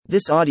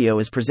This audio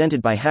is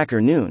presented by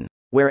Hacker Noon,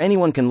 where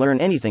anyone can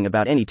learn anything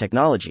about any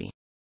technology.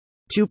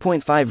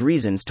 2.5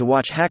 Reasons to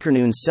Watch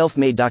HackerNoon's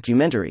Self-Made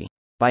Documentary,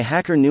 by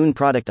Hacker Noon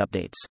Product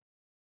Updates.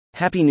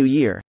 Happy New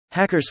Year,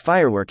 Hackers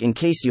Firework! In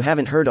case you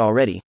haven't heard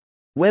already,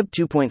 Web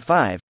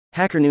 2.5,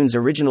 HackerNoon's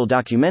original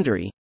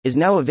documentary, is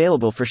now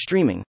available for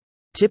streaming.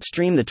 Tip: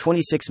 stream the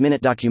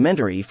 26-minute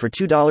documentary for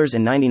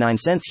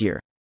 $2.99 here.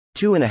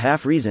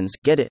 2.5 Reasons,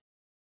 get it?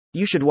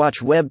 You should watch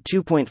Web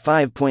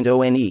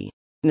 2.5.0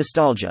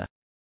 Nostalgia.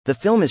 The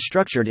film is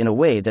structured in a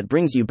way that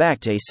brings you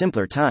back to a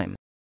simpler time.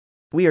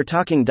 We are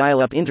talking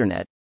dial-up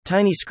internet,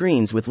 tiny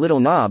screens with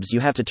little knobs you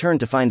have to turn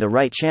to find the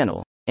right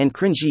channel, and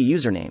cringy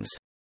usernames.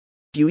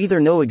 You either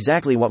know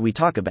exactly what we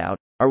talk about,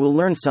 or will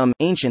learn some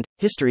ancient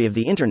history of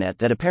the internet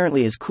that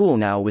apparently is cool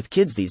now with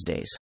kids these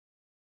days.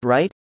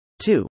 Right?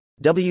 2.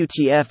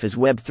 WTF is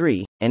Web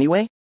 3,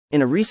 anyway?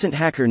 In a recent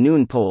Hacker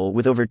Noon poll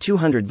with over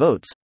 200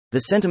 votes, the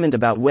sentiment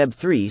about Web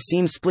 3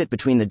 seems split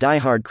between the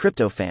die-hard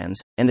crypto fans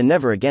and the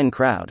never-again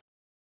crowd.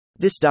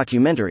 This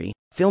documentary,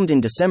 filmed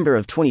in December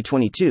of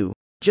 2022,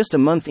 just a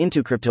month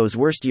into crypto's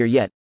worst year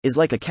yet, is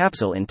like a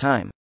capsule in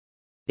time.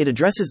 It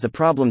addresses the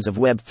problems of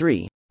Web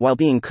 3, while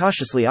being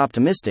cautiously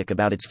optimistic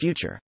about its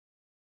future.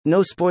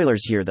 No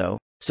spoilers here though,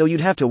 so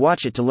you'd have to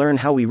watch it to learn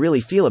how we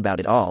really feel about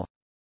it all.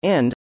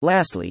 And,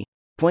 lastly,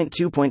 point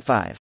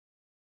 2.5.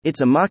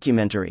 It's a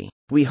mockumentary.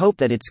 We hope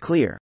that it's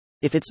clear.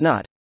 If it's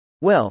not,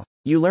 well,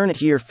 you learn it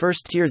here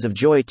first. Tears of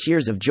joy,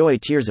 tears of joy,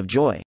 tears of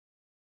joy.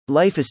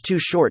 Life is too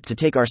short to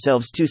take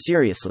ourselves too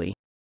seriously.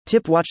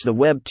 Tip: watch the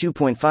Web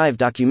 2.5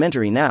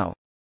 documentary now.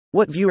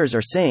 What viewers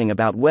are saying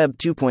about Web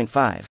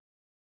 2.5.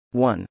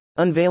 1.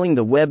 Unveiling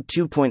the Web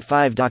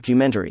 2.5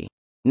 documentary.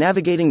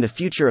 Navigating the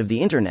Future of the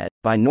Internet,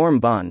 by Norm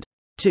Bond.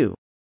 2.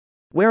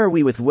 Where are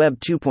we with Web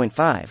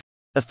 2.5?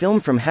 A film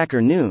from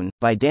Hacker Noon,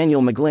 by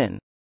Daniel McGlynn.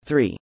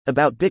 3.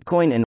 About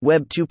Bitcoin and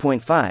Web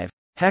 2.5,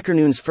 Hacker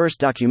Noon's first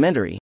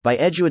documentary, by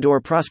Eduardo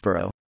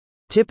Prospero.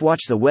 Tip: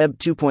 watch the Web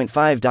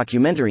 2.5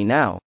 documentary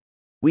now.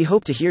 We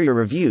hope to hear your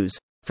reviews.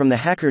 From the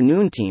Hacker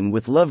Noon team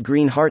with love,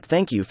 green heart.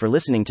 Thank you for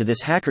listening to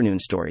this Hacker Noon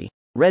story,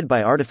 read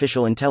by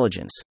artificial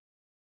intelligence.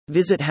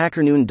 Visit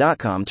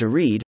hackernoon.com to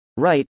read,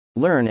 write,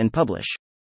 learn and publish.